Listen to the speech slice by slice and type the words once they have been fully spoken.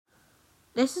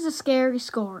This is a scary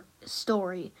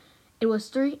story. It was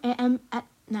 3 a.m. at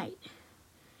night.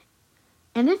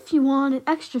 And if you wanted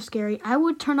extra scary, I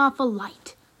would turn off a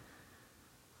light.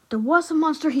 There was a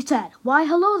monster, he said. Why,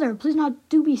 hello there, please not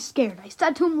do be scared. I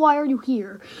said to him, why are you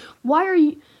here? Why are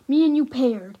me and you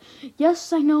paired?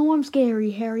 Yes, I know I'm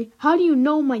scary, Harry. How do you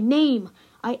know my name?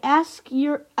 I asked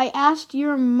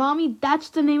your mommy, that's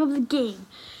the name of the game.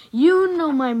 You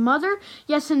know my mother?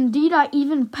 Yes, indeed, I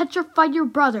even petrified your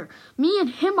brother. Me and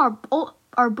him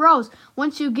are bros.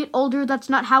 Once you get older, that's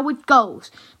not how it goes.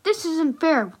 This isn't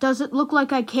fair. Does it look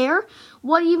like I care?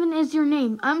 What even is your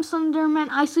name? I'm Slenderman.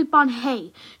 I sleep on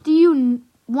hay. Do you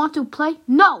want to play?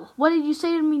 No. What did you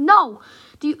say to me? No.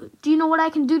 Do you know what I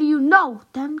can do to you? No.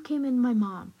 Then came in my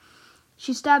mom.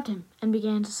 She stabbed him and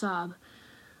began to sob.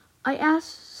 I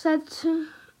said,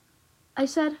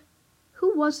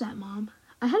 who was that, Mom?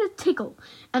 I had a tickle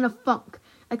and a funk.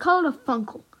 I call it a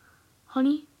funkle.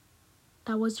 Honey,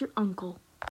 that was your uncle.